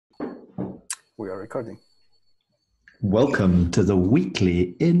We are recording. Welcome to the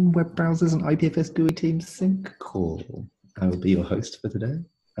weekly in web browsers and IPFS GUI team sync call. I will be your host for today.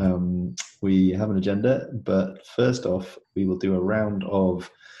 We have an agenda, but first off, we will do a round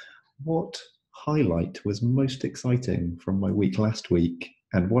of what highlight was most exciting from my week last week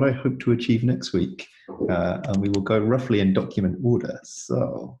and what I hope to achieve next week. And we will go roughly in document order.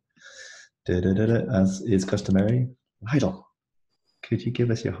 So, as is customary, Nigel, could you give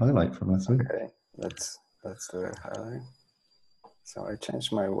us your highlight from last week? Okay, let's do a highlight. So I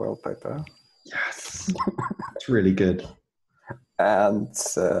changed my wallpaper. Yes, it's really good. And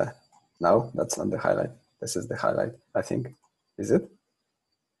no, that's not the highlight. This is the highlight, I think. Is it?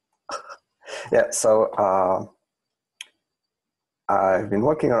 Yeah, so I've been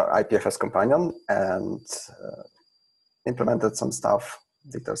working on IPFS Companion and implemented some stuff.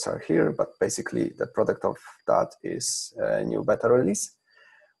 Details are here, but basically the product of that is a new beta release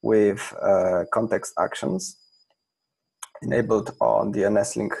with context actions enabled on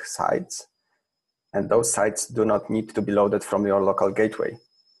DNS link sites. And those sites do not need to be loaded from your local gateway.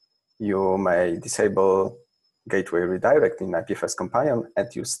 You may disable gateway redirect in IPFS Companion and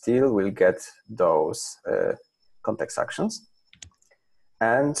you still will get those context actions.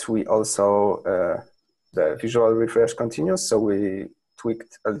 And we also, the visual refresh continues, so we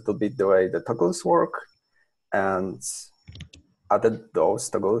tweaked a little bit the way the toggles work and added those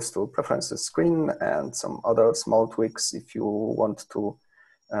toggles to preferences screen and some other small tweaks if you want to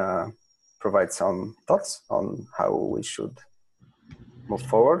provide some thoughts on how we should move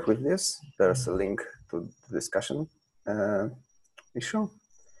forward with this. There's a link to the discussion issue.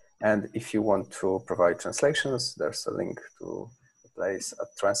 And if you want to provide translations, there's a link to the place at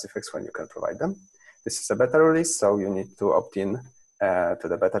Transifex when you can provide them. This is a beta release, so you need to opt in to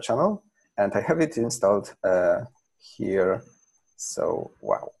the beta channel. And I have it installed here. So,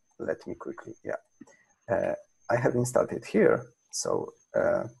 wow, let me quickly, I have installed it here. So,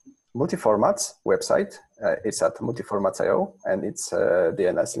 Multiformats website, it's at multiformats.io, and it's a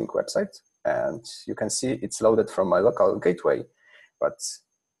DNS link website. And you can see it's loaded from my local gateway, but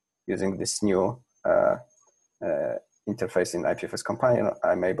using this new interface in IPFS Companion,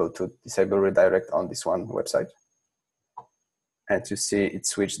 I'm able to disable redirect on this one website. And you see it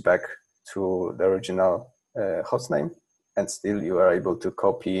switched back to the original hostname. And still you are able to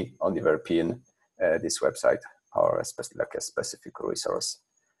copy on the pin this website or a specific resource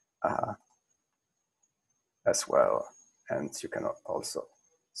as well. And you can also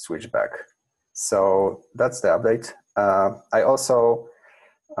switch back. So that's the update. I also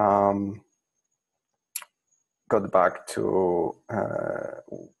got back to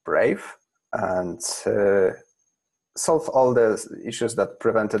Brave and solve all the issues that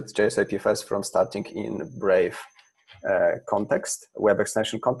prevented JS-IPFS from starting in Brave context, web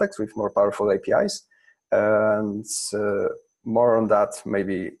extension context with more powerful APIs. And more on that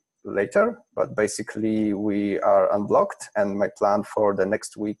maybe later, but basically we are unblocked and my plan for the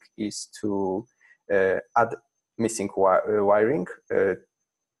next week is to add missing wiring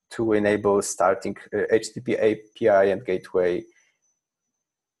to enable starting HTTP API and gateway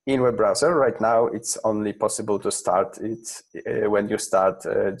in web browser. Right now, it's only possible to start it when you start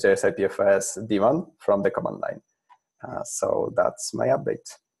JS-IPFS daemon from the command line. So that's my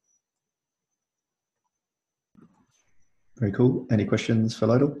update. Very cool. Any questions for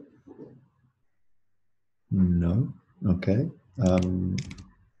Lidl? No? Okay.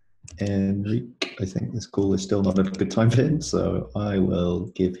 Enrique, I think this call is still not a good time for him, so I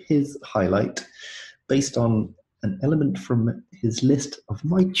will give his highlight based on an element from his list of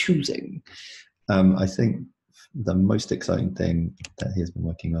my choosing. I think the most exciting thing that he's been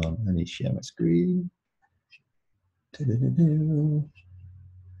working on, let me share my screen.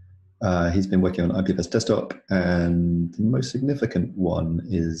 He's been working on IPFS desktop, and the most significant one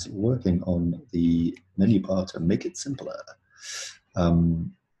is working on the menu bar to make it simpler.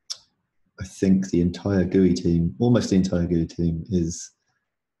 I think the entire GUI team, almost the entire GUI team, is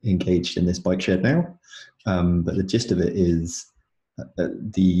engaged in this bike shed now. But the gist of it is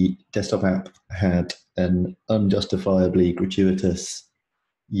the desktop app had an unjustifiably gratuitous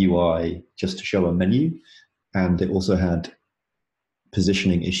UI just to show a menu, and it also had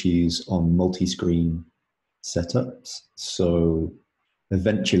positioning issues on multi-screen setups. So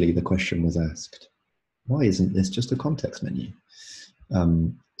eventually the question was asked, why isn't this just a context menu?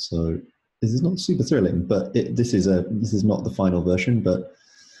 So this is not super thrilling, but this is not the final version, but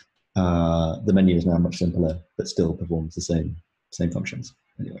the menu is now much simpler, but still performs the same functions.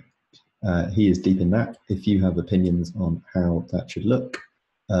 Anyway, he is deep in that. If you have opinions on how that should look,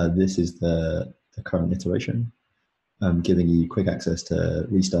 this is the current iteration. giving you quick access to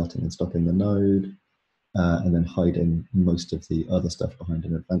restarting and stopping the node, and then hiding most of the other stuff behind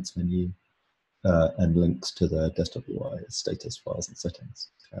an advanced menu, and links to the desktop UI, status, files, and settings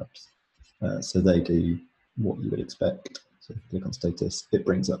tabs. So they do what you would expect. So if you click on status, it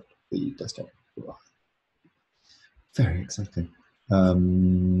brings up the desktop UI. Very exciting.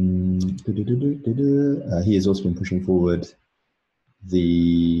 He has also been pushing forward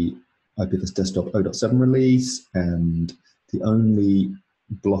the IPFS Desktop 0.7 release, and the only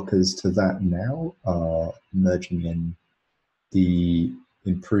blockers to that now are merging in the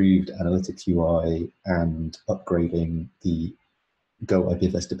improved analytics UI and upgrading the Go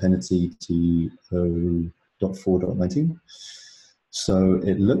IPFS dependency to 0.4.19. So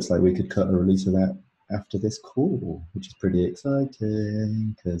it looks like we could cut a release of that after this call, which is pretty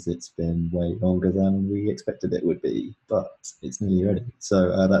exciting because it's been way longer than we expected it would be, but it's nearly ready. So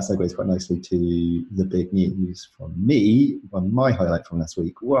that segues quite nicely to the big news from me. My highlight from last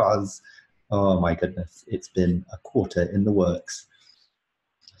week was, oh my goodness, it's been a quarter in the works.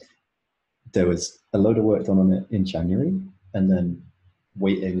 There was a load of work done on it in January, and then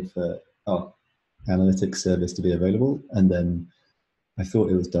waiting for our analytics service to be available, and then I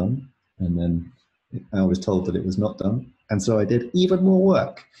thought it was done, and then I was told that it was not done, and so I did even more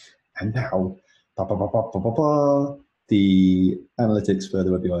work. And now, the analytics for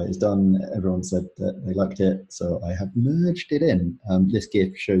the web UI is done. Everyone said that they liked it, so I have merged it in. This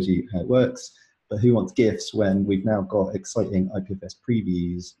GIF shows you how it works, but who wants GIFs when we've now got exciting IPFS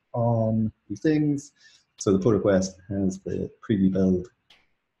previews on these things? So the pull request has the preview build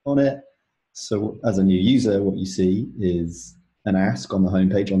on it. So as a new user, what you see is an ask on the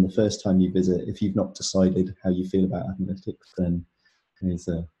homepage on the first time you visit. If you've not decided how you feel about analytics, then there's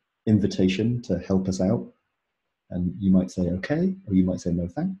an invitation to help us out. And you might say, okay, or you might say, no,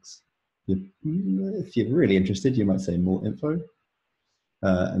 thanks. If you're really interested, you might say more info.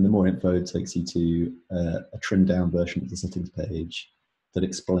 And the more info takes you to a trimmed down version of the settings page that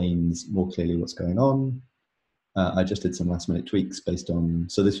explains more clearly what's going on. I just did some last minute tweaks based on,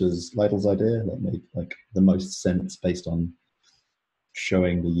 so this was Lydel's idea that made like the most sense based on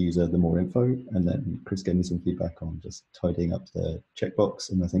showing the user the more info, and then Chris gave me some feedback on just tidying up the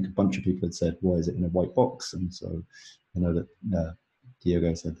checkbox, and I think a bunch of people had said, why is it in a white box? And so I know that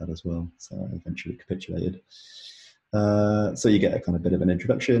Diogo said that as well, so I eventually capitulated. So you get a kind of bit of an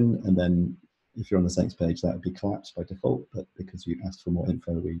introduction, and then if you're on the settings page, that would be collapsed by default, but because you asked for more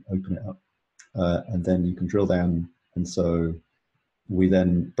info, we open it up. And then you can drill down, and so we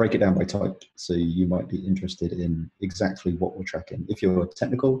then break it down by type. So you might be interested in exactly what we're tracking. If you're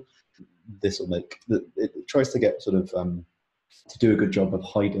technical, this will make, it tries to get sort of, to do a good job of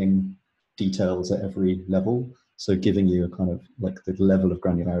hiding details at every level. So giving you a kind of like the level of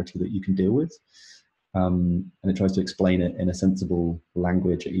granularity that you can deal with. And it tries to explain it in a sensible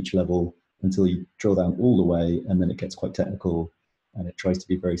language at each level until you drill down all the way, and then it gets quite technical, and it tries to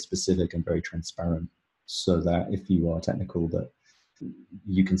be very specific and very transparent so that if you are technical, that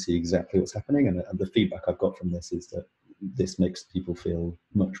you can see exactly what's happening. And the feedback I've got from this is that this makes people feel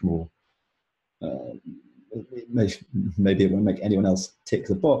much more, maybe it won't make anyone else tick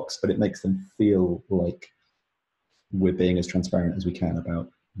the box, but it makes them feel like we're being as transparent as we can about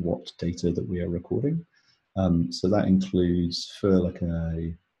what data that we are recording. So that includes for like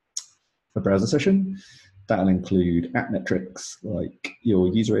a browser session, that'll include app metrics like your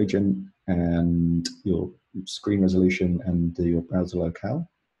user agent and your screen resolution and your browser locale.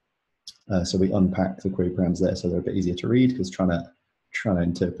 So we unpack the query params there so they're a bit easier to read, because trying to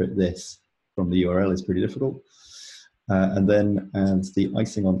interpret this from the URL is pretty difficult. And then as the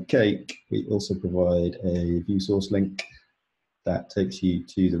icing on the cake, we also provide a view source link that takes you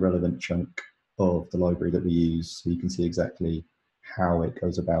to the relevant chunk of the library that we use, so you can see exactly how it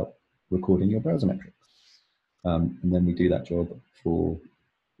goes about recording your browser metrics. And then we do that job for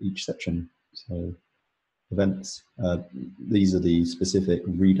each section. So events, these are the specific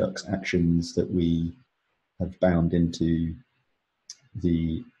Redux actions that we have bound into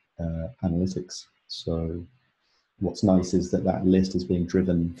the analytics. So what's nice is that that list is being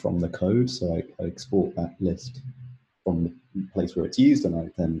driven from the code. So I export that list from the place where it's used, and I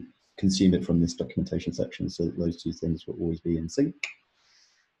then consume it from this documentation section, so that those two things will always be in sync.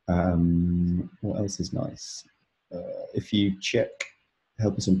 What else is nice? If you check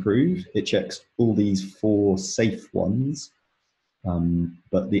help us improve, it checks all these 4 safe ones,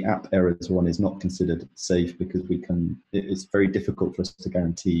 but the app errors one is not considered safe because it's very difficult for us to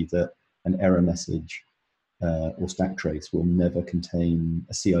guarantee that an error message or stack trace will never contain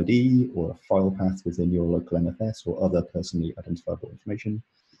a CID or a file path within your local MFS or other personally identifiable information.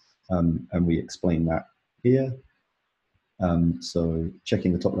 And we explain that here. So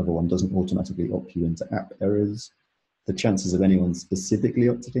checking the top level one doesn't automatically opt you into app errors. The chances of anyone specifically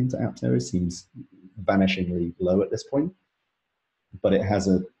opted into app errors seems vanishingly low at this point, but it has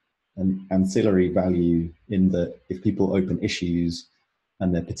an ancillary value in that if people open issues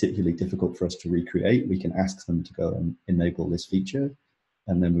and they're particularly difficult for us to recreate, we can ask them to go and enable this feature,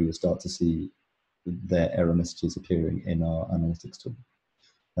 and then we will start to see their error messages appearing in our analytics tool,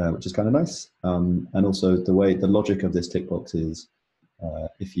 which is kind of nice. And also the logic of this tick box is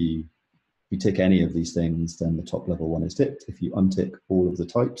if you tick any of these things, then the top level one is ticked. If you untick all of the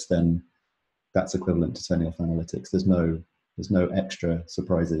types, then that's equivalent to turning off analytics. There's no extra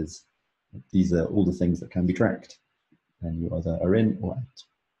surprises. These are all the things that can be tracked, and you either are in or out.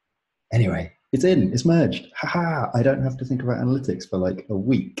 Anyway, it's in, it's merged. Haha, I don't have to think about analytics for like a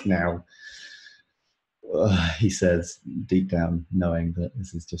week now. He says deep down, knowing that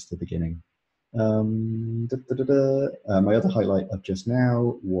this is just the beginning. My other highlight of just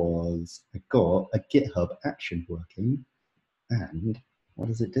now was I got a GitHub action working, and what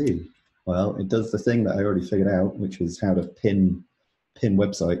does it do? Well, it does the thing that I already figured out, which was how to pin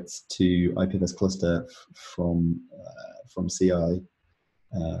websites to IPFS cluster from CI.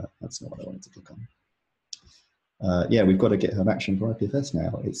 That's not what I wanted to click on. Yeah, we've got a GitHub action for IPFS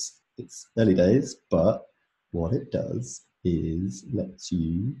now. It's early days, but what it does is lets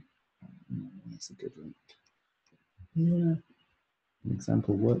you. That's a good link. Yeah, an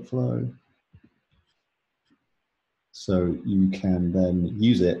example workflow. So you can then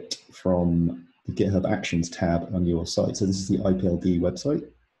use it from the GitHub Actions tab on your site. So this is the IPLD website,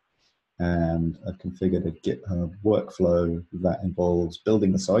 and I've configured a GitHub workflow that involves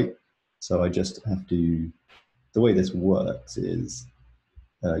building the site. So I just have to, the way this works is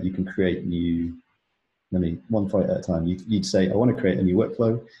you can create new, one site at a time. You'd say, I want to create a new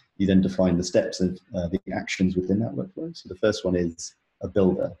workflow. You then define the steps and the actions within that workflow. So the first one is a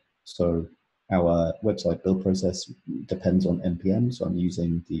builder. So our website build process depends on NPM. So I'm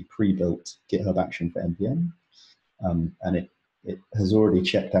using the pre-built GitHub action for NPM. And it has already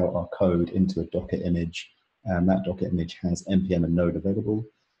checked out our code into a Docker image. And that Docker image has NPM and Node available.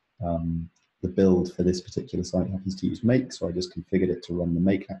 The build for this particular site happens to use make. So I just configured it to run the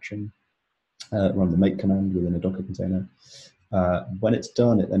make action, run the make command within a Docker container. When it's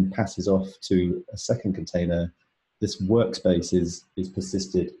done, it then passes off to a second container. This workspace is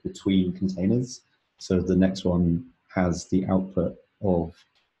persisted between containers. So the next one has the output of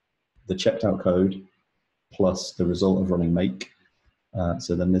the checked out code plus the result of running make.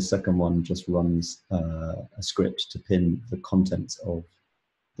 So then this second one just runs a script to pin the contents of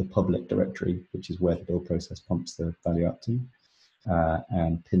the public directory, which is where the build process pumps the value up to,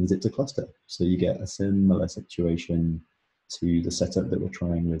 and pins it to cluster. So you get a similar situation to the setup that we're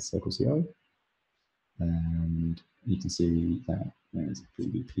trying with CircleCI. And you can see that there's a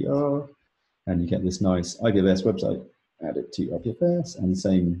preview PR, and you get this nice IPFS website added to IPFS, and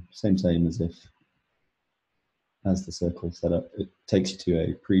same as the Circle setup. It takes you to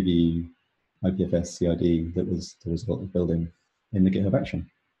a preview IPFS CID that was the result of building in the GitHub action,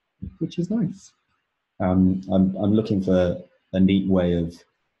 which is nice. I'm looking for a neat way of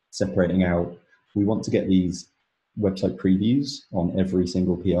separating out. We want to get these website previews on every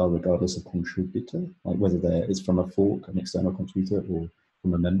single PR, regardless of contributor, like whether it's from a fork, an external contributor, or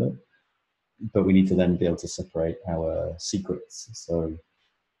from a member. But we need to then be able to separate our secrets. So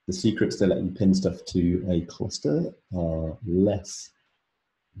the secrets that let you pin stuff to a cluster are less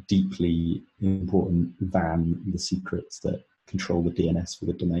deeply important than the secrets that control the DNS for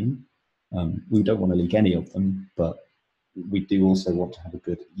the domain. We don't want to leak any of them, but we do also want to have a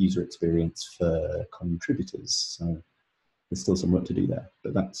good user experience for contributors. So there's still some work to do there,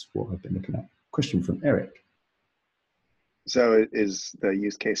 but that's what I've been looking at. Question from Eric. So is the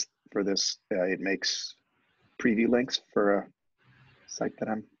use case for this, it makes preview links for a site that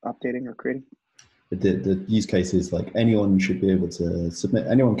I'm updating or creating? The use case is like anyone should be able to submit,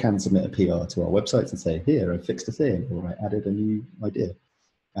 anyone can submit a PR to our websites and say, here, I fixed a thing, or I added a new idea.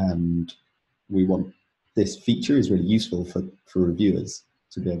 And we want, this feature is really useful for reviewers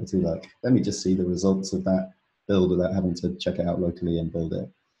to be able to like, let me just see the results of that build without having to check it out locally and build it.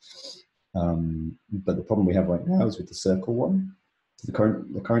 But the problem we have right now is with the Circle one. So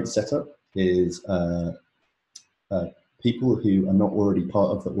the current setup is people who are not already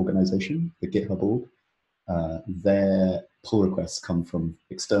part of the organization, the GitHub org, their pull requests come from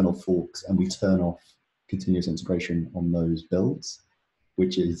external forks, and we turn off continuous integration on those builds,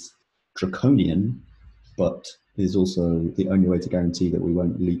 which is draconian, but is also the only way to guarantee that we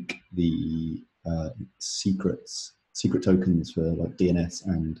won't leak the secret tokens for like DNS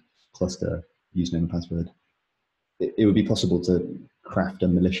and cluster username and password it would be possible to craft a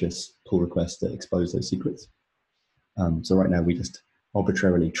malicious pull request that exposes those secrets. So right now we just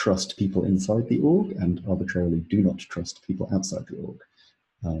arbitrarily trust people inside the org and arbitrarily do not trust people outside the org.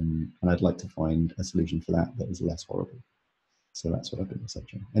 And I'd like to find a solution for that that is less horrible. So that's what I've been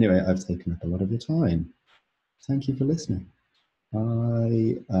researching. Anyway, I've taken up a lot of your time. Thank you for listening.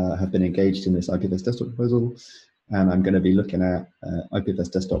 I have been engaged in this IPFS desktop proposal, and I'm going to be looking at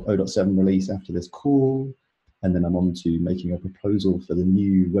IPFS desktop 0.7 release after this call, and then I'm on to making a proposal for the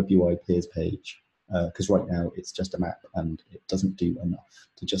new WebUI peers page, because right now it's just a map and it doesn't do enough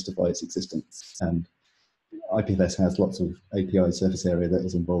to justify its existence. And IPFS has lots of API surface area that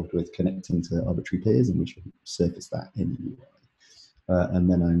is involved with connecting to arbitrary peers, and we should surface that in the UI. And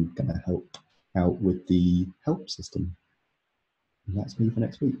then I'm going to help out with the help system. And that's me for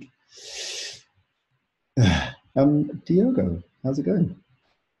next week. Diogo, how's it going?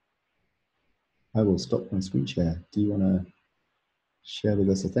 I will stop my screen share. Do you want to share with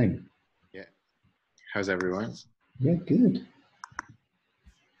us a thing? Yeah. How's everyone? Yeah, good.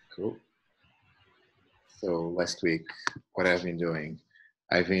 Cool. So last week, what I've been doing,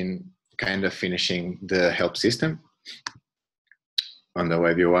 I've been kind of finishing the help system on the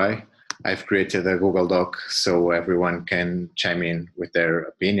web UI. I've created a Google Doc so everyone can chime in with their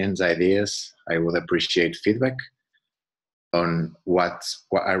opinions, ideas. I would appreciate feedback on what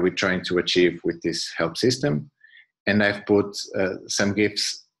are we trying to achieve with this help system. And I've put some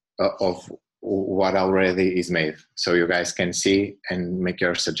GIFs of what already is made so you guys can see and make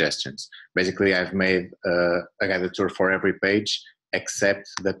your suggestions. Basically, I've made a guided tour for every page except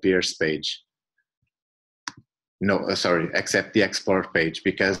the peers page. No, sorry, except the Explore page,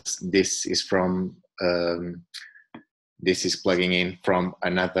 because this is from this is plugging in from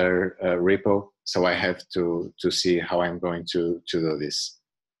another repo, so I have to see how I'm going to do this.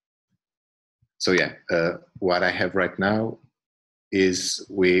 So yeah, what I have right now is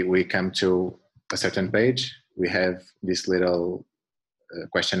we come to a certain page. We have this little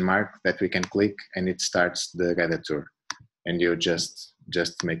question mark that we can click, and it starts the guided tour. And you just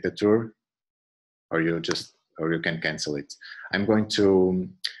make the tour, or you can cancel it. I'm going to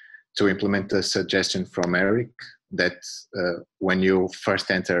implement a suggestion from Eric that when you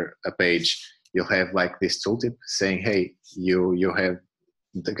first enter a page, you'll have like this tooltip saying, hey, you have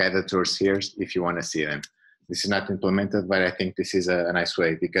the guided tours here if you want to see them. This is not implemented, but I think this is a nice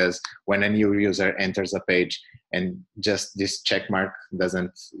way, because when a new user enters a page and just this check mark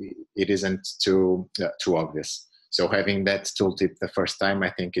isn't too obvious. So having that tooltip the first time, I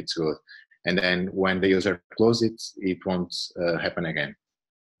think it's good. And then when the user closes it, it won't happen again.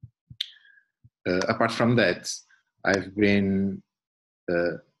 Apart from that, I've been,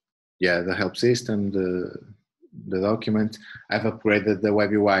 the help system, the document, I've upgraded the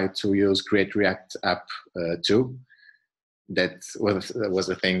web UI to use Create React App 2. That was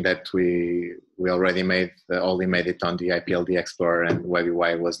a thing that we already made, only made it on the IPLD Explorer, and web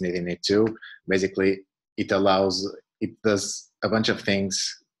UI was needing it too. Basically, it does a bunch of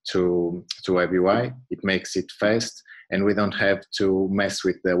things to web UI. It makes it fast, and we don't have to mess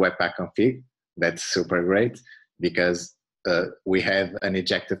with the Webpack config. That's super great, because we have an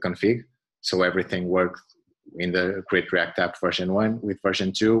ejected config, so everything worked in the Create React App version 1. With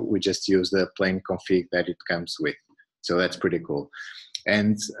version 2, we just use the plain config that it comes with. So that's pretty cool.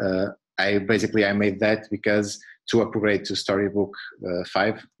 And I made that because to upgrade to Storybook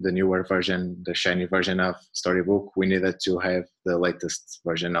 5, the newer version, the shiny version of Storybook, we needed to have the latest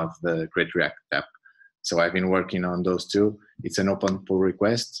version of the Create React app. So I've been working on those two. It's an open pull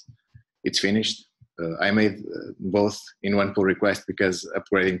request. It's finished. I made both in one pull request because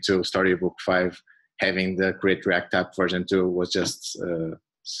upgrading to Storybook 5, having the Create React app version 2 was just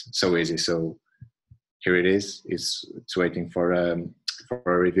so easy. So here it is. It's waiting for a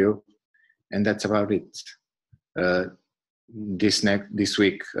review, and that's about it. This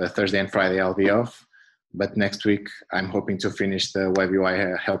week, Thursday and Friday, I'll be off, but next week I'm hoping to finish the web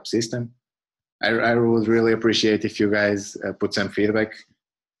UI help system. I would really appreciate if you guys put some feedback.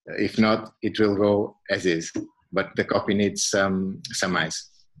 If not, it will go as is, but the copy needs some eyes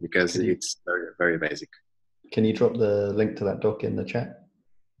because it's very, very basic. Can you drop the link to that doc in the chat?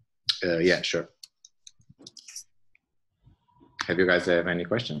 Yeah, sure. Have you guys have any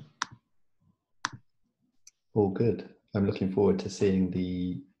question? All good. I'm looking forward to seeing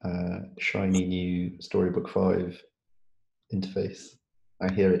the shiny new Storybook 5 interface.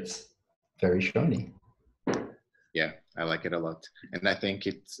 I hear it's very shiny. Yeah, I like it a lot, and I think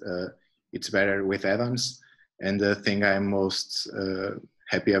it's better with add-ons. And the thing I'm most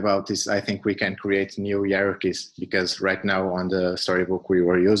happy about is I think we can create new hierarchies, because right now on the Storybook we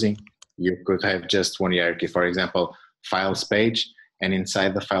were using, you could have just one hierarchy. For example, files page, and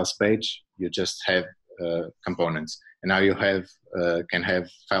inside the files page, you just have components. And now you have can have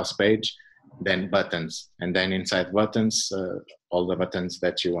files page, then buttons, and then inside buttons, all the buttons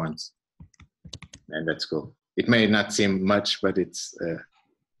that you want. And that's cool. It may not seem much, but it's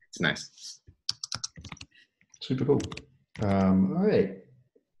nice. Super cool. All right,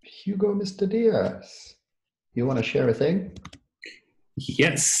 Hugo, Mr. Diaz, you want to share a thing?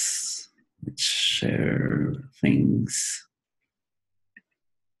 Yes, let's share things.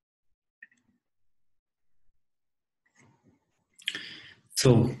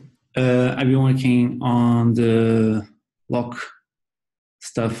 So I've been working on the lock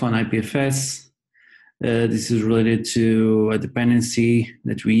stuff on IPFS. This is related to a dependency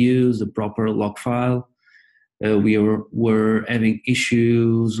that we use, the proper lock file. We were having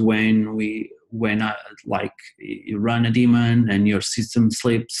issues when you run a daemon and your system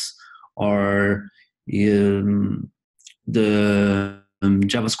slips, or the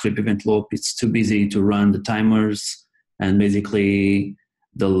JavaScript event loop, it's too busy to run the timers, and basically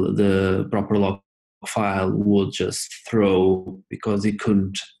the proper lock file would just throw because it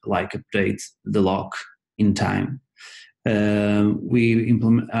couldn't update the lock in time. I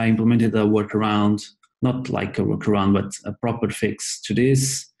implemented a workaround, not like a workaround, but a proper fix to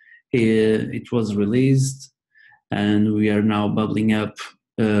this. It was released, and we are now bubbling up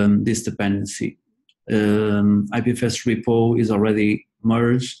this dependency. IPFS repo is already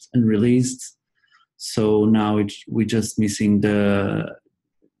merged and released, so now we're just missing JS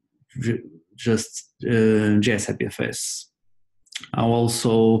IPFS. I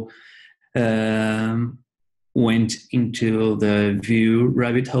also went into the Vue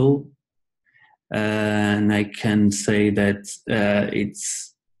rabbit hole, and I can say that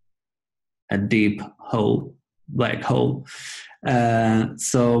it's a deep hole, black hole.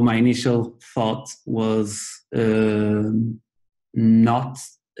 So my initial thought was not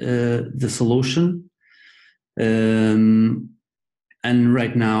the solution. And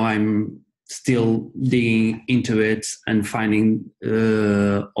right now I'm still digging into it and finding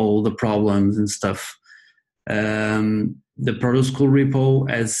all the problems and stuff. The protoschool repo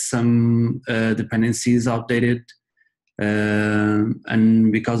has some dependencies outdated,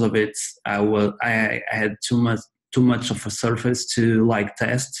 and because of it, I had too much of a surface to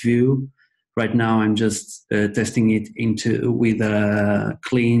test Vue. Right now, I'm just testing it with a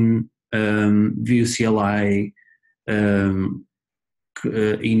clean Vue CLI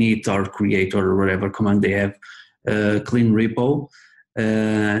init or create or whatever command they have, clean repo.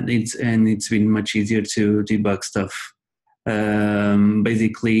 It's been much easier to debug stuff.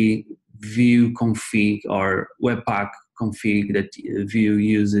 Basically, Vue config or Webpack config that Vue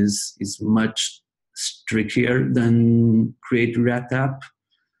uses is much stricter than Create React App,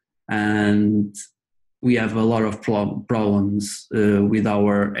 and we have a lot of problems with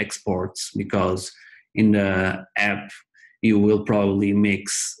our exports, because in the app you will probably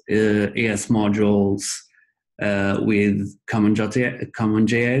mix AS modules with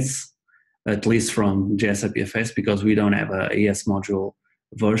CommonJS, at least from JS IPFS, because we don't have a AS module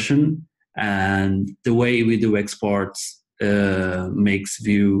version. And the way we do exports makes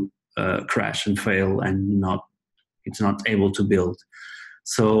Vue crash and fail, and it's not able to build.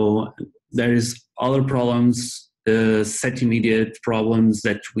 So there is other problems, set immediate problems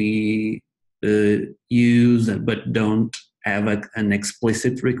that we use but don't have an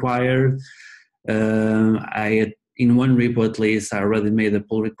explicit required. In one repo at least, I already made a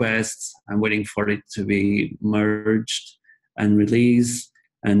pull request. I'm waiting for it to be merged and released,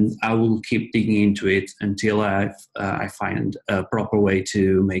 and I will keep digging into it until I find a proper way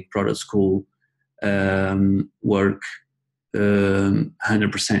to make protoschool work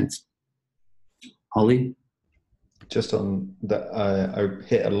 100%. Holly? Just on that, I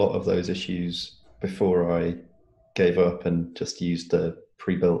hit a lot of those issues before I gave up and just used the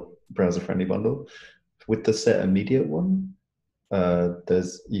pre-built browser-friendly bundle. With the set immediate one,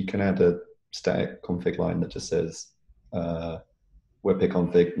 you can add a static config line that just says webpack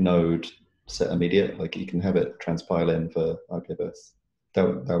config node set immediate. You can have it transpile in for IPFS.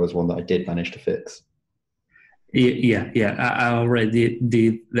 That was one that I did manage to fix. Yeah. I already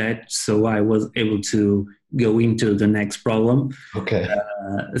did that, so I was able to go into the next problem. Okay.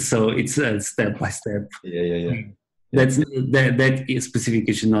 So it's step by step. Yeah. That specific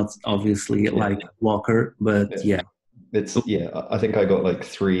issue, not obviously like blocker, but yeah. I think I got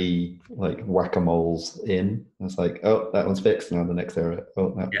 3 whack-a-moles in. I was like, oh, that one's fixed. Now the next error.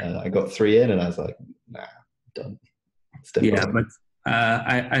 Oh, no. I got 3 in, and I was like, nah, done. But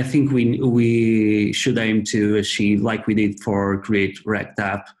I think we should aim to achieve, like we did for Create React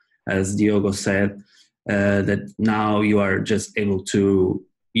App, as Diogo said, that now you are just able to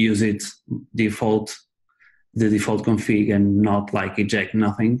use it the default config and not like eject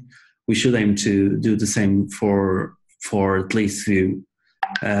nothing. We should aim to do the same for at least Vue.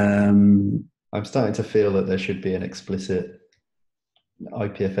 I'm starting to feel that there should be an explicit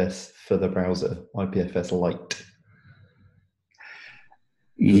IPFS for the browser, IPFS Lite.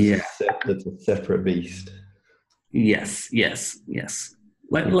 Yeah. That's a separate beast. Yes.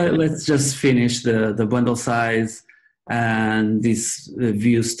 Let's just finish the bundle size and this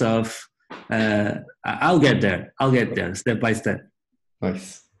Vue stuff. I'll get there step by step.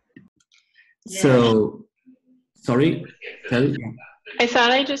 Nice. So, sorry, Terry? I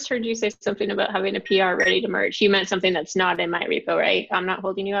thought I just heard you say something about having a PR ready to merge. You meant something that's not in my repo, right? I'm not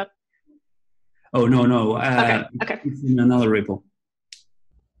holding you up. Oh, no. Okay. It's in another repo.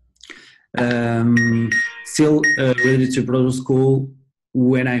 Still related to Proto School.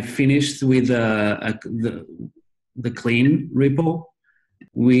 When I finished with the clean repo,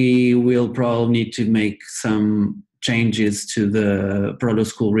 we will probably need to make some changes to the Proto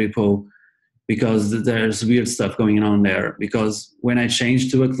School repo, because there's weird stuff going on there. Because when I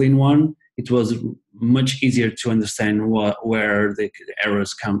changed to a clean one, it was much easier to understand where the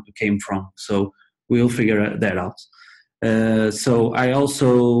errors came from. So we'll figure that out. So I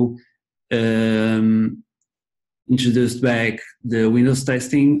also introduced back the Windows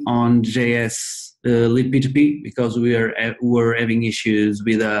testing on JS libp2p, because we're having issues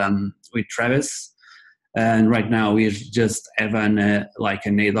with Travis. And right now we just have an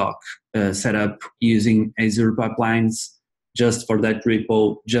ADOC setup using Azure pipelines just for that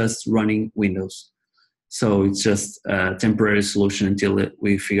repo, just running Windows. So it's just a temporary solution until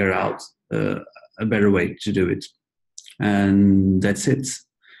we figure out a better way to do it. And that's it.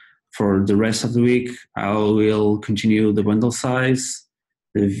 For the rest of the week, I will continue the bundle size,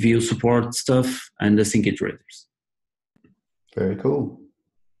 the Vue support stuff, and the sync iterators. Very cool.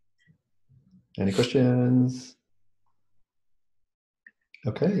 Any questions?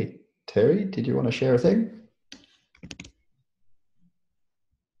 Okay. Terry, did you want to share a thing?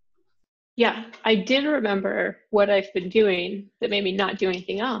 Yeah, I did remember what I've been doing that made me not do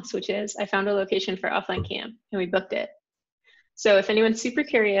anything else, which is I found a location for offline camp and we booked it. So if anyone's super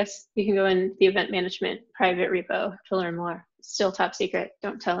curious, you can go in the event management private repo to learn more. Still top secret.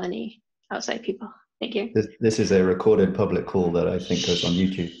 Don't tell any outside people. Thank you. This is a recorded public call that I think goes on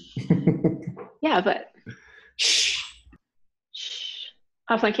YouTube. Yeah, but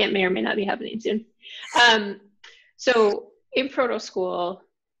offline camp may or may not be happening soon. So in Proto School,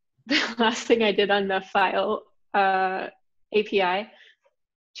 the last thing I did on the file API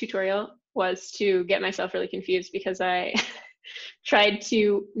tutorial was to get myself really confused, because I tried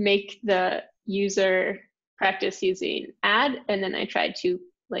to make the user practice using add, and then I tried to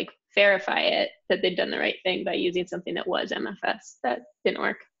verify it that they'd done the right thing by using something that was MFS. That didn't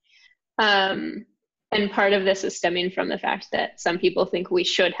work. And part of this is stemming from the fact that some people think we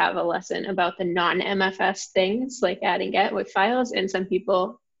should have a lesson about the non-MFS things like add and get with files, and some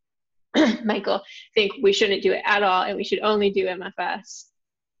people, Michael, think we shouldn't do it at all and we should only do MFS.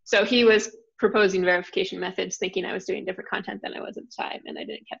 So he was proposing verification methods thinking I was doing different content than I was at the time, and I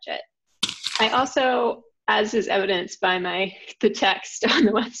didn't catch it. I also, as is evidenced by the text on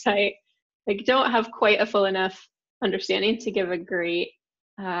the website, don't have quite a full enough understanding to give a great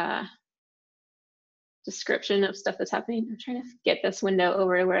description of stuff that's happening. I'm trying to get this window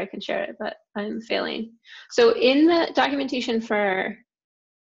over where I can share it, but I'm failing. So in the documentation for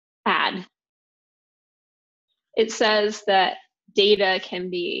add, it says that data can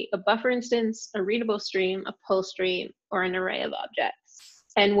be a buffer instance, a readable stream, a pull stream, or an array of objects.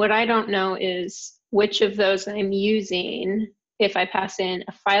 And what I don't know is which of those I'm using if I pass in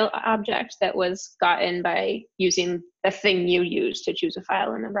a file object that was gotten by using the thing you use to choose a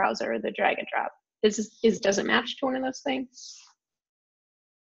file in the browser, or the drag and drop. Does it match to one of those things?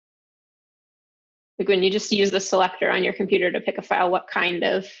 Like when you just use the selector on your computer to pick a file, what kind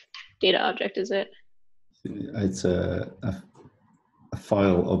of data object is it? It's a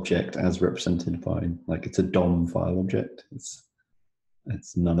file object as represented by, it's a DOM file object.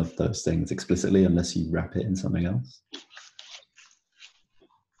 It's none of those things explicitly unless you wrap it in something else.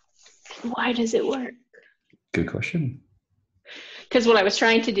 Why does it work? Good question. Because what I was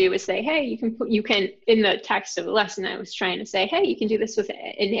trying to do was say, hey, you can in the text of the lesson, I was trying to say, hey, you can do this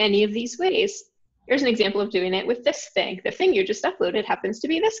in any of these ways. Here's an example of doing it with this thing. The thing you just uploaded happens to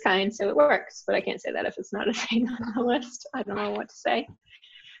be this kind, so it works. But I can't say that if it's not a thing on the list. I don't know what to say.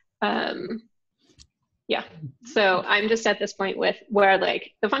 Yeah, so I'm just at this point where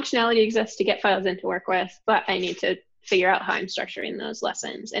the functionality exists to get files in to work with, but I need to figure out how I'm structuring those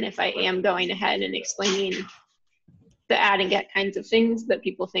lessons. And if I am going ahead and explaining the add and get kinds of things that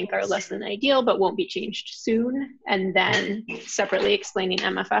people think are less than ideal but won't be changed soon, and then separately explaining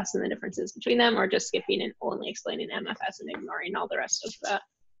MFS and the differences between them, or just skipping and only explaining MFS and ignoring all the rest of the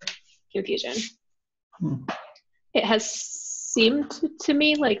confusion. It has seemed to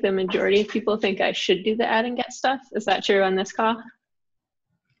me like the majority of people think I should do the add and get stuff. Is that true on this call?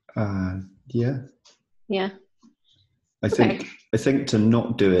 Yeah. Yeah. I think to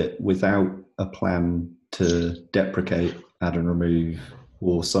not do it without a plan to deprecate, add and remove,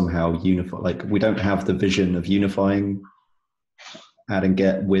 or somehow unify, like we don't have the vision of unifying add and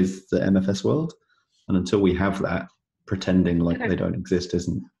get with the MFS world. And until we have that, pretending like they don't exist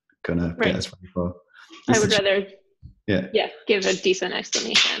isn't gonna get us very far. I would rather give a decent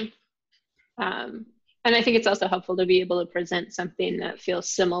explanation. And I think it's also helpful to be able to present something that feels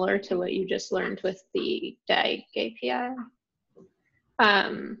similar to what you just learned with the DAG API.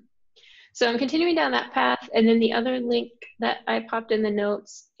 So I'm continuing down that path. And then the other link that I popped in the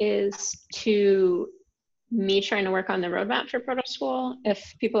notes is to me trying to work on the roadmap for Proto School.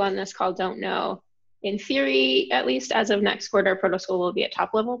 If people on this call don't know, in theory, at least as of next quarter, Proto School will be a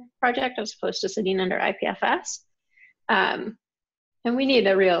top level project as opposed to sitting under IPFS. And we need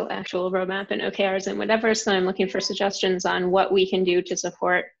a real actual roadmap and OKRs and whatever. So I'm looking for suggestions on what we can do to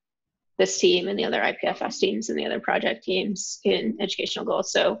support this team and the other IPFS teams and the other project teams in educational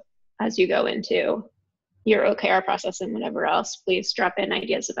goals. So as you go into your OKR process and whatever else, please drop in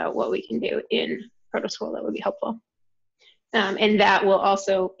ideas about what we can do in Proto School that would be helpful. And that will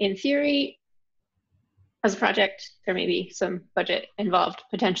also, in theory, as a project, there may be some budget involved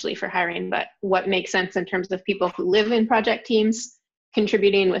potentially for hiring, but what makes sense in terms of people who live in project teams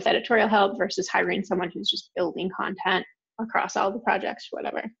contributing with editorial help versus hiring someone who's just building content across all the projects,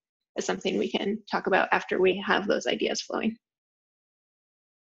 whatever, is something we can talk about after we have those ideas flowing. I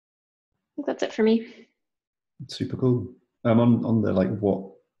think that's it for me. Super cool. On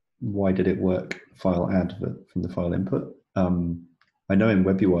the why did it work file add from the file input? I know in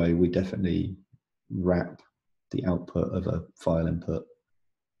WebUI we definitely wrap the output of a file input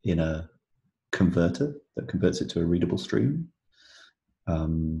in a converter that converts it to a readable stream.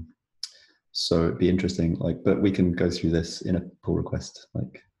 So it'd be interesting, but we can go through this in a pull request.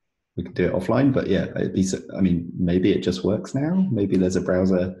 We can do it offline, but yeah, maybe it just works now. Maybe there's a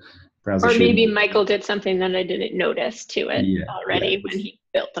browser. Or maybe Michael did something that I didn't notice to it already when he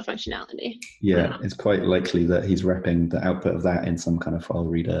built the functionality. Yeah, it's quite likely that he's wrapping the output of that in some kind of file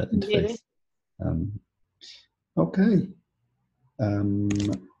reader interface. Okay.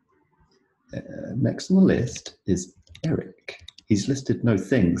 Next on the list is Eric. He's listed no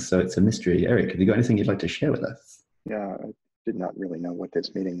things, so it's a mystery. Eric, have you got anything you'd like to share with us? Yeah, I did not really know what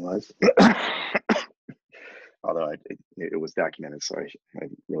this meeting was. Although it was documented, so I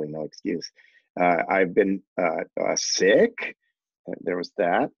really no excuse. I've been sick. There was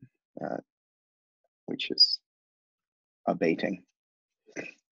that, which is abating.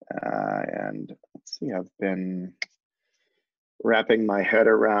 And let's see, I've been wrapping my head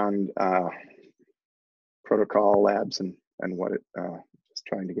around protocol labs and what it, just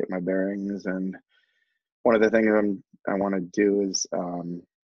trying to get my bearings. And one of the things I want to do is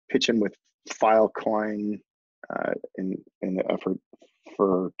pitch in with Filecoin in the effort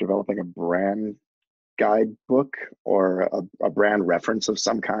for developing a brand guidebook or a brand reference of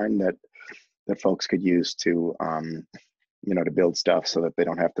some kind that folks could use to to build stuff so that they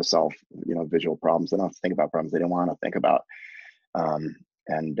don't have to solve visual problems. They don't have to think about problems they don't want to think about,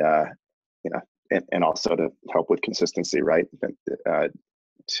 and also to help with consistency, right?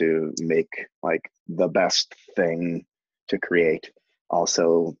 To make the best thing to create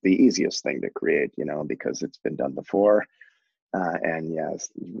also the easiest thing to create, because it's been done before. And yes,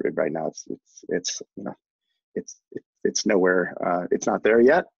 right now it's nowhere, it's not there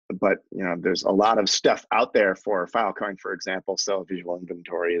yet, but there's a lot of stuff out there for Filecoin, for example. So visual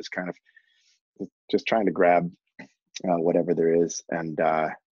inventory is kind of just trying to grab whatever there is. And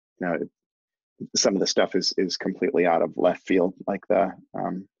some of the stuff is completely out of left field, like the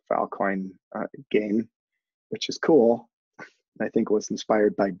Filecoin game, which is cool. I think was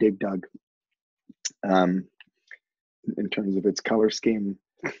inspired by Dig Dug in terms of its color scheme.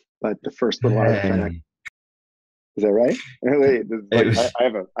 But the first little artifact, is that right?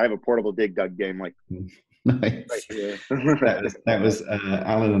 I have a portable Dig Dug game nice. Right here. that was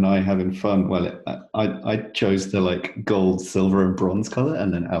Alan and I having fun. Well, I chose the gold, silver, and bronze color,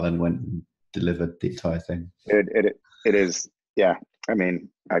 and then Alan went and delivered the entire thing. It is, yeah. I mean,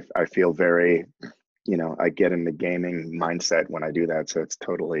 I feel very, I get in the gaming mindset when I do that, so it's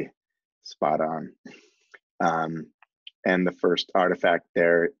totally spot on. and the first artifact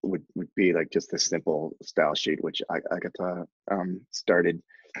there would be like just a simple style sheet, which I got to started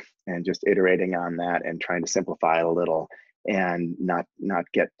and just iterating on that and trying to simplify it a little and not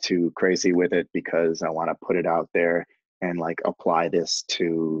get too crazy with it, because I want to put it out there and like apply this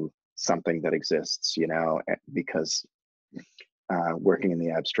to something that exists, you know, because working in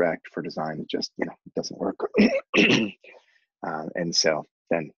the abstract for design just, you know, doesn't work. And so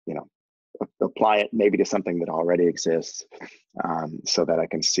then, you know, apply it maybe to something that already exists, so that I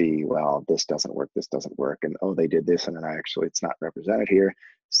can see, well, this doesn't work, and oh, they did this, and then actually it's not represented here.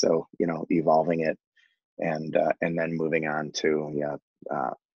 So, you know, evolving it and then moving on to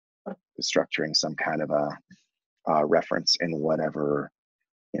structuring some kind of a reference in whatever,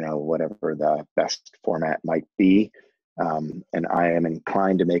 you know, whatever the best format might be. And I am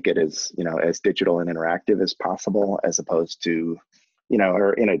inclined to make it as, you know, as digital and interactive as possible, as opposed to, you know,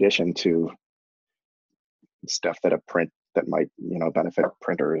 or in addition to stuff that that might, you know, benefit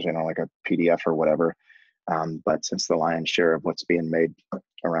printers, you know, like a PDF or whatever. But since the lion's share of what's being made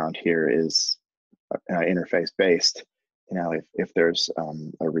around here is interface based, you know, if there's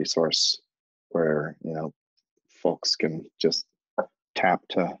a resource where, you know, folks can just tap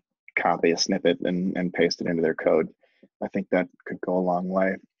to copy a snippet and paste it into their code, I think that could go a long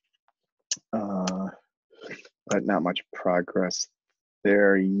way. But not much progress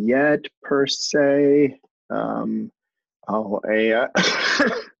there yet, per se.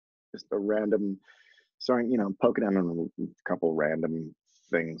 Just a random, sorry, you know, poking on a couple random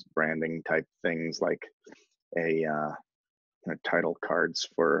things, branding type things, like you know, title cards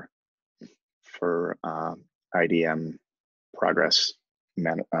for IDM progress,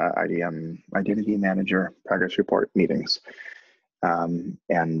 IDM Identity Manager progress report meetings, and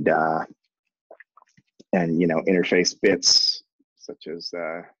you know, interface bits such as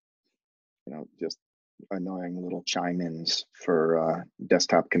you know, just annoying little chime-ins for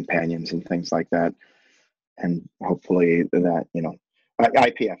desktop companions and things like that. And hopefully that, you know,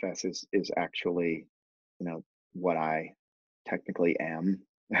 IPFS is actually, you know, what I technically am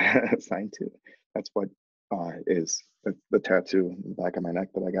assigned to. That's what is the tattoo in the back of my neck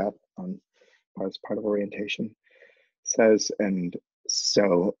that I got on as part of orientation says. And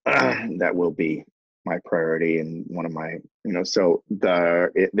so that will be my priority and one of my, you know, so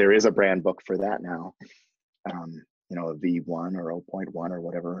there is a brand book for that now, you know, a V1 or 0.1 or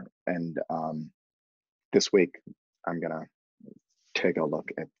whatever. And this week I'm gonna take a look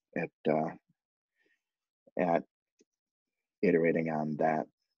at iterating on that,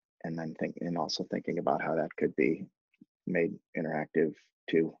 and then also thinking about how that could be made interactive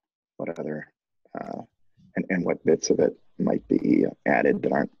too. What other and what bits of it might be added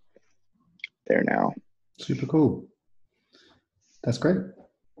that aren't there now. Super cool. That's great.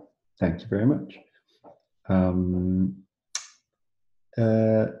 Thank you very much.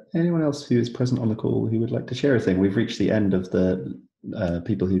 Anyone else who is present on the call who would like to share a thing? We've reached the end of the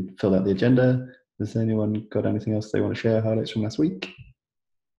people who filled out the agenda. Has anyone got anything else they want to share, highlights from last week?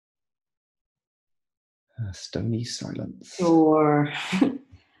 Stony silence. Sure.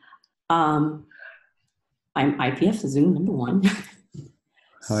 I'm IPF Zoom number 1.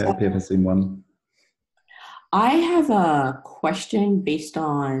 Hi, IPF Zoom 1. I have a question based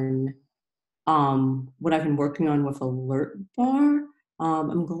on what I've been working on with Alert Bar.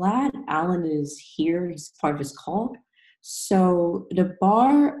 I'm glad Alan is here. He's part of this call. So the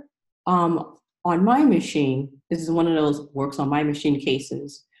bar on my machine, this is one of those works on my machine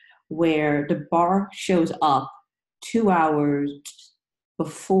cases, where the bar shows up 2 hours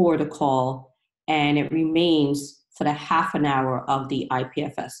before the call, and it remains for the half an hour of the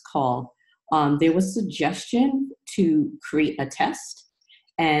IPFS call. There was a suggestion to create a test,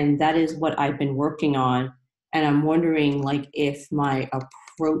 and that is what I've been working on. And I'm wondering, like, if my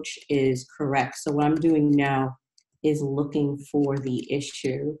approach is correct. So what I'm doing now is looking for the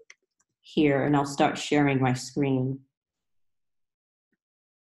issue here, and I'll start sharing my screen.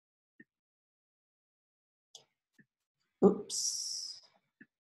 Oops.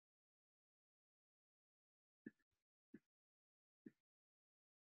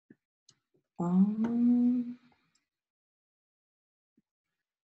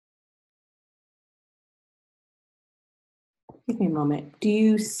 Give me a moment. Do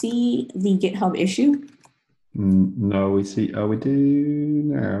you see the GitHub issue? No, we see. Oh, we do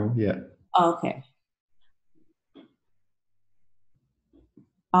now. Yeah. Okay.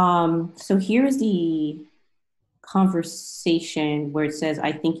 So here's the conversation where it says,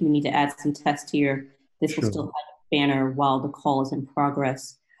 I think you need to add some text here. This will still have a banner while the call is in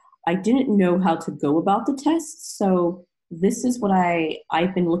progress. I didn't know how to go about the tests. So this is what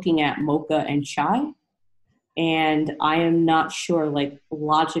I've been looking at Mocha and Chai. and I am not sure, like,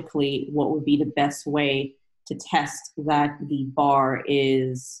 logically what would be the best way to test that the bar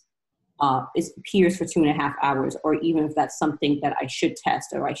is appears for 2.5 hours, or even if that's something that I should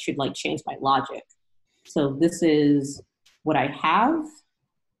test or I should like change my logic. So this is what I have.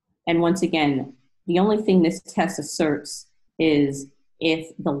 And once again, the only thing this test asserts is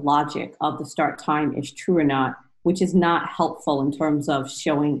if the logic of the start time is true or not, which is not helpful in terms of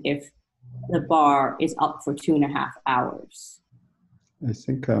showing if the bar is up for 2.5 hours. I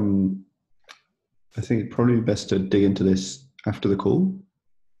think it'd probably be best to dig into this after the call.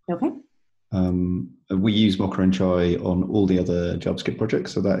 Okay. We use Mocha and Chai on all the other JavaScript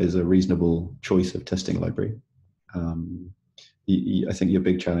projects, so that is a reasonable choice of testing library. I think your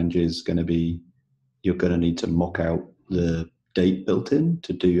big challenge is going to be you're going to need to mock out the date built in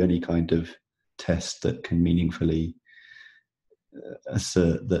to do any kind of test that can meaningfully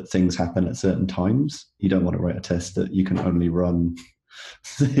assert that things happen at certain times. You don't want to write a test that you can only run,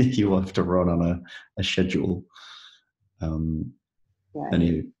 you have to run on a schedule. Right.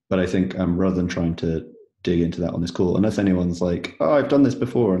 Anyway, but I think rather than trying to dig into that on this call, unless anyone's like, oh, I've done this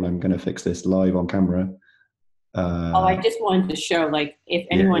before and I'm going to fix this live on camera. I just wanted to show, like, if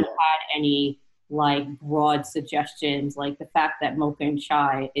anyone had any like broad suggestions, like the fact that Mocha and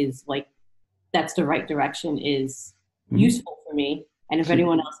Chai is like, that's the right direction is useful for me. And if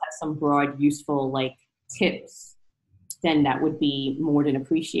anyone else has some broad, useful like tips, then that would be more than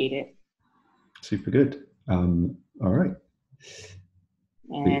appreciated. Super good. All right.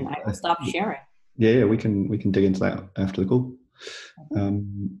 And I will stop sharing. Yeah, we can dig into that after the call.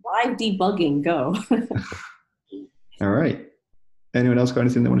 Live debugging, go. All right. Anyone else got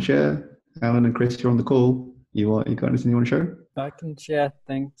anything they want to share? Alan and Chris, you're on the call. You got anything you want to share? I can share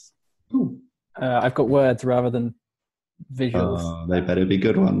things. Ooh. I've got words rather than visuals. Oh, they better be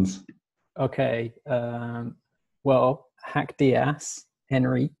good ones. Okay. Well, Hack Diaz,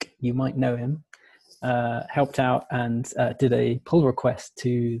 Henrique, you might know him, helped out and did a pull request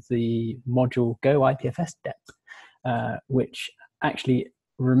to the module Go IPFS dep, which actually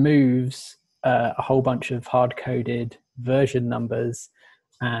removes a whole bunch of hard-coded version numbers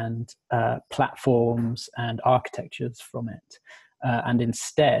and platforms and architectures from it. And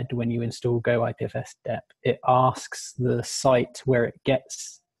instead, when you install Go IPFS dep, it asks the site where it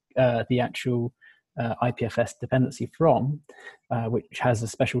gets the actual IPFS dependency from, which has a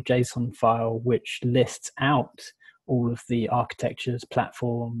special JSON file which lists out all of the architectures,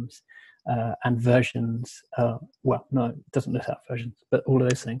 platforms, and versions. Well, no, it doesn't list out versions, but all of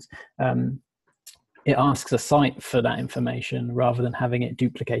those things. It asks a site for that information rather than having it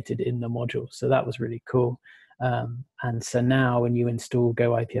duplicated in the module. So that was really cool. And so now when you install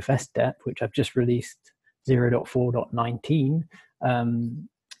Go IPFS dep, which I've just released 0.4.19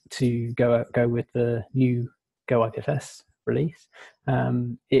 to go with the new Go IPFS release,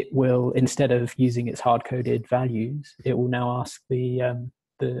 it will, instead of using its hard-coded values, it will now ask the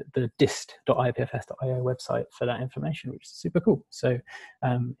dist.ipfs.io website for that information, which is super cool. So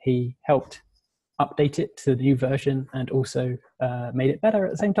he helped update it to the new version and also made it better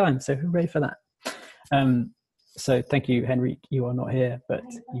at the same time. So hooray for that. So thank you, Henrique. You are not here, but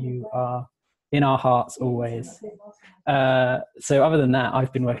you are in our hearts always. So other than that,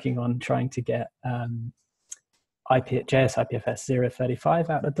 I've been working on trying to get JS IPFS 0.35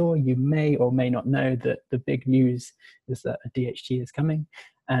 out the door. You may or may not know that the big news is that a DHT is coming,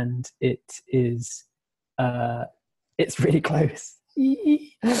 and it is it's really close.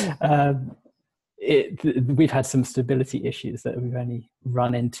 We've had some stability issues that we've only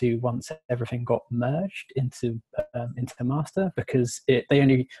run into once everything got merged into master, because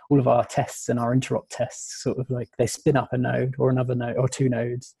all of our tests and our interop tests sort of like, they spin up a node or another node or two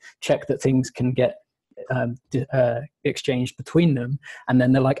nodes, check that things can get exchanged between them, and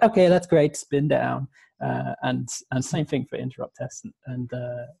then they're like, okay, that's great, spin down, and same thing for interop tests,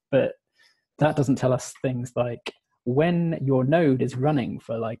 but that doesn't tell us things like when your node is running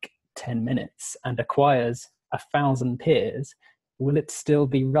for like 10 minutes and acquires 1,000 peers, will it still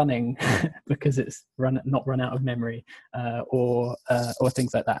be running because it's not run out of memory, or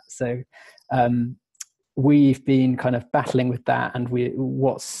things like that. So we've been kind of battling with that, and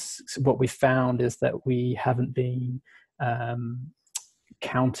what we found is that we haven't been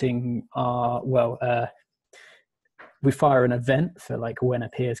counting our we fire an event for like when a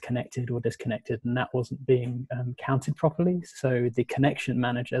peer is connected or disconnected, and that wasn't being counted properly. So the connection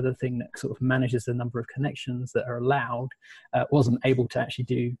manager, the thing that sort of manages the number of connections that are allowed, wasn't able to actually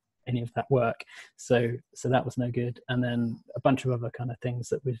do any of that work. So that was no good. And then a bunch of other kind of things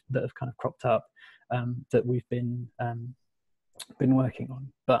that have kind of cropped up that we've been working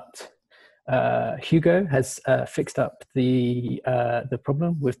on. But Hugo has fixed up the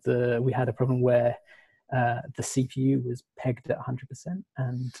problem with we had a problem where the CPU was pegged at 100%,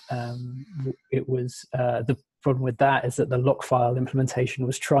 and it was the problem with that is that the lock file implementation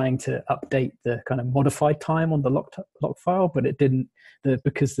was trying to update the kind of modified time on the lock file, but it didn't.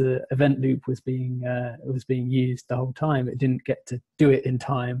 Because the event loop was being used the whole time, it didn't get to do it in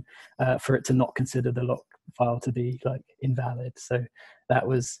time for it to not consider the lock file to be like invalid. So that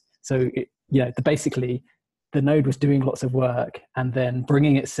was basically the node was doing lots of work and then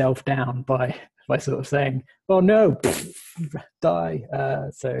bringing itself down by sort of saying, "Oh no, die."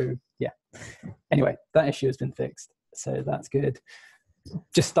 So yeah. Anyway, that issue has been fixed, so that's good.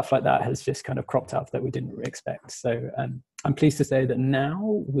 Just stuff like that has just kind of cropped up that we didn't expect. So I'm pleased to say that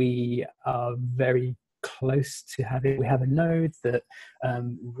now we are very close to we have a node that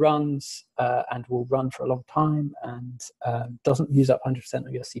runs and will run for a long time and doesn't use up 100%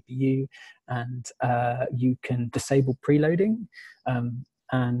 of your CPU, and you can disable preloading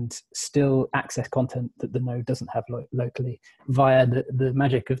and still access content that the node doesn't have locally via the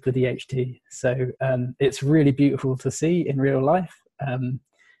magic of the DHT. So it's really beautiful to see in real life.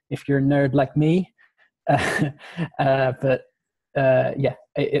 If you're a nerd like me, but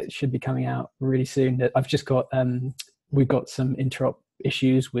it should be coming out really soon. I've just got we've got some interop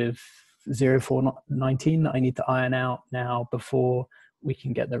issues with 0419 that I need to iron out now before we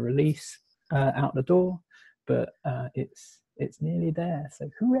can get the release out the door. But it's nearly there. So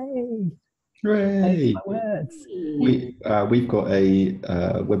hooray! Hooray! My words. We've got a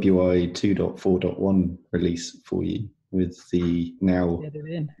WebUI 2.4.1 release for you with the now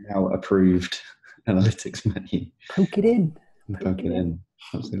approved analytics menu. Poke it in. Poke it in.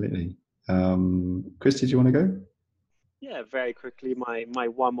 Absolutely. Chris, did you want to go? Yeah, very quickly. My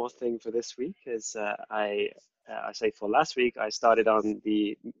one more thing for this week is I say for last week, I started on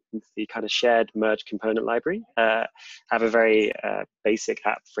the kind of shared merge component library. Have a very basic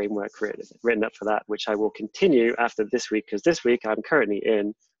app framework written up for that, which I will continue after this week, because this week I'm currently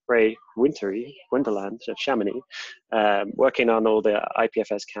in very wintry wonderland of Chamonix, working on all the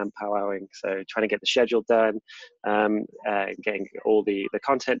IPFS camp powwowing. So trying to get the schedule done, getting all the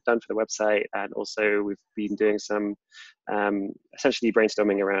content done for the website, and also we've been doing some essentially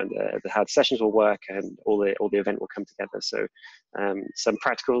brainstorming around how the sessions will work and all the event will come together. So some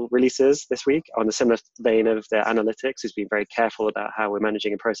practical releases this week on a similar vein of the analytics has been very careful about how we're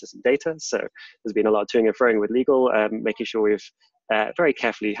managing and processing data. So there's been a lot of toing and froing with legal, making sure we've very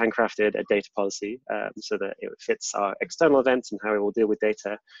carefully handcrafted a data policy so that it fits our external events and how we will deal with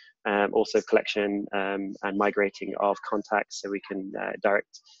data. Also collection and migrating of contacts so we can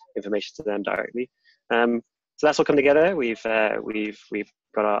direct information to them directly. So that's all come together. We've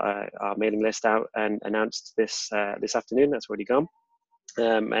got our mailing list out and announced this afternoon. That's already gone.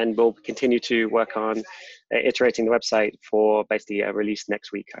 And we'll continue to work on iterating the website for basically a release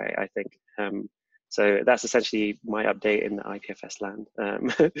next week, I think. So that's essentially my update in the IPFS land.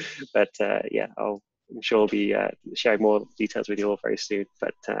 But yeah, I'm sure I'll be sharing more details with you all very soon.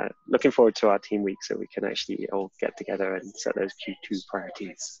 But looking forward to our team week so we can actually all get together and set those Q2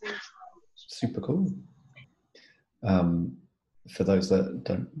 priorities. Super cool. For those that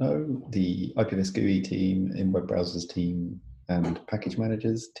don't know, the IPFS GUI team, in web browsers team, and package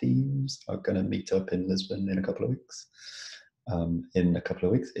managers teams are going to meet up in Lisbon in a couple of weeks.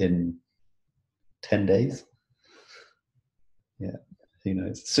 In 10 days. Yeah, who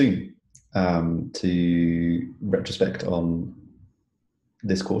knows? Soon, to retrospect on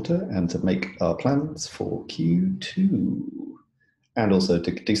this quarter and to make our plans for Q2. And also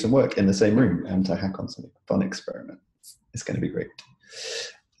to do some work in the same room and to hack on some fun experiments. It's going to be great.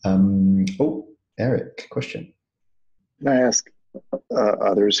 Oh, Eric, question. Can I ask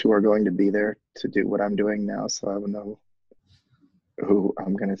others who are going to be there to do what I'm doing now, so I will know who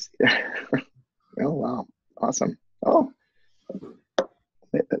I'm going to see? Oh, wow. Awesome. Oh.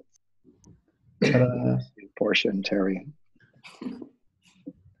 Portia and Terry.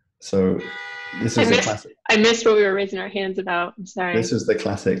 So this is a classic. I missed what we were raising our hands about. I'm sorry. This is the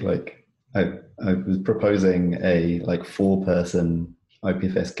classic, like, I was proposing a 4-person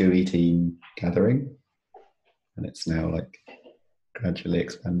IPFS GUI team gathering, and it's now like gradually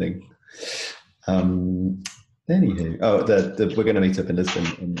expanding. Anywho, we're going to meet up in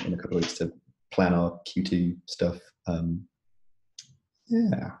Lisbon in a couple of weeks to plan our Q2 stuff.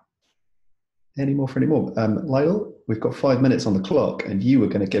 Yeah. Any more? Lyle, we've got 5 minutes on the clock, and you were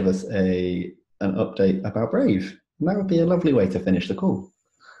going to give us an update about Brave. And that would be a lovely way to finish the call.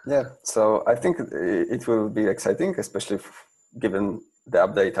 Yeah, so I think it will be exciting, especially given the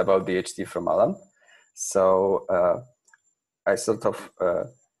update about DHT from Alan. So I sort of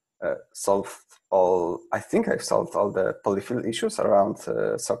solved all. I think I've solved all the polyfill issues around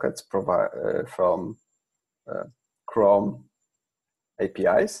sockets from Chrome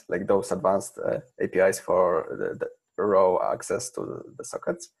APIs, like those advanced APIs for the raw access to the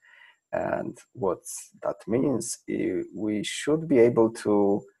sockets. And what that means, we should be able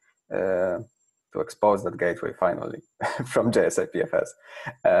to expose that gateway finally from JS-IPFS.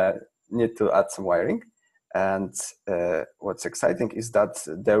 Need to add some wiring. And what's exciting is that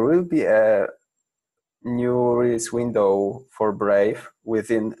there will be a new release window for Brave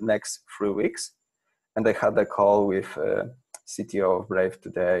within next 3 weeks. And I had a call with CTO of Brave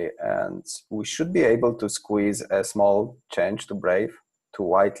today, and we should be able to squeeze a small change to Brave to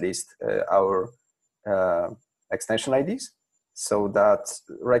whitelist our extension IDs. So that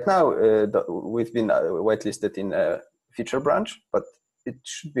right now we've been whitelisted in a feature branch, but it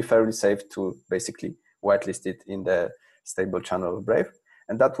should be fairly safe to basically whitelist it in the stable channel of Brave.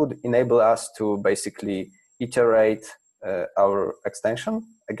 And that would enable us to basically iterate our extension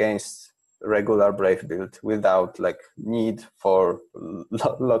against regular Brave build without like need for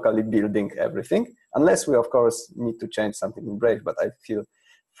locally building everything, unless we of course need to change something in Brave. But I feel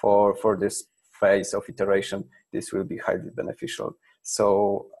for this phase of iteration, this will be highly beneficial.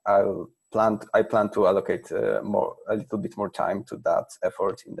 So I plan to allocate a little bit more time to that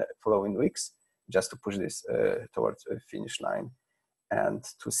effort in the following weeks, just to push this towards a finish line, and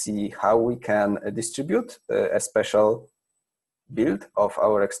to see how we can distribute a special build of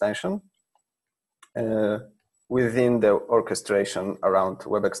our extension within the orchestration around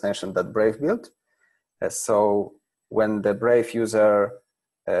web extension that Brave built. So when the Brave user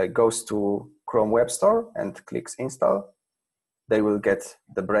goes to Chrome Web Store and clicks install, they will get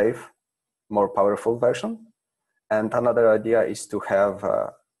the Brave more powerful version. And another idea is to have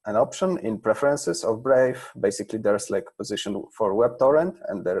an option in preferences of Brave. Basically, there's like position for WebTorrent,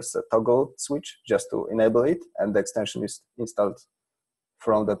 and there's a toggle switch just to enable it, and the extension is installed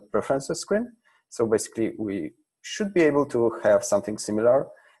from the preferences screen. So basically, we should be able to have something similar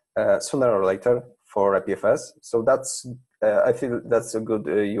sooner or later for IPFS. So that's I feel that's a good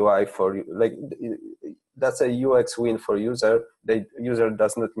UI for you. Like that's a UX win for user. The user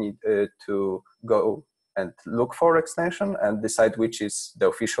does not need to go and look for extension and decide which is the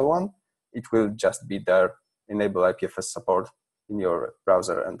official one. It will just be there, enable IPFS support in your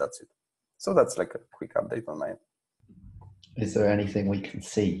browser, and that's it. So that's like a quick update on mine. Is there anything we can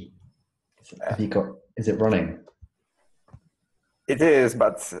see? Is it running? It is,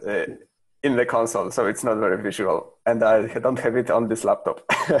 but in the console, so it's not very visual. And I don't have it on this laptop,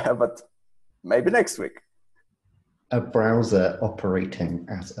 but maybe next week. A browser operating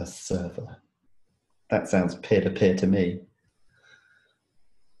as a server. That sounds peer-to-peer to me.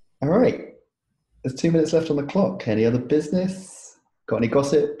 All right. There's 2 minutes left on the clock. Any other business? Got any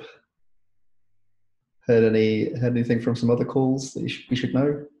gossip? Heard anything from some other calls that we should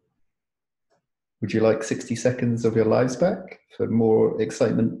know? Would you like 60 seconds of your lives back for more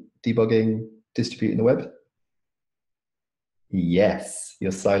excitement, debugging, distributing the web? Yes,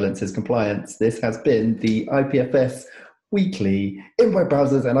 your silence is compliance. This has been the IPFS Weekly in web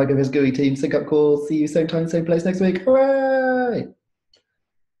browsers and IPFS GUI team sync up call. See you same time, same place next week. Hooray!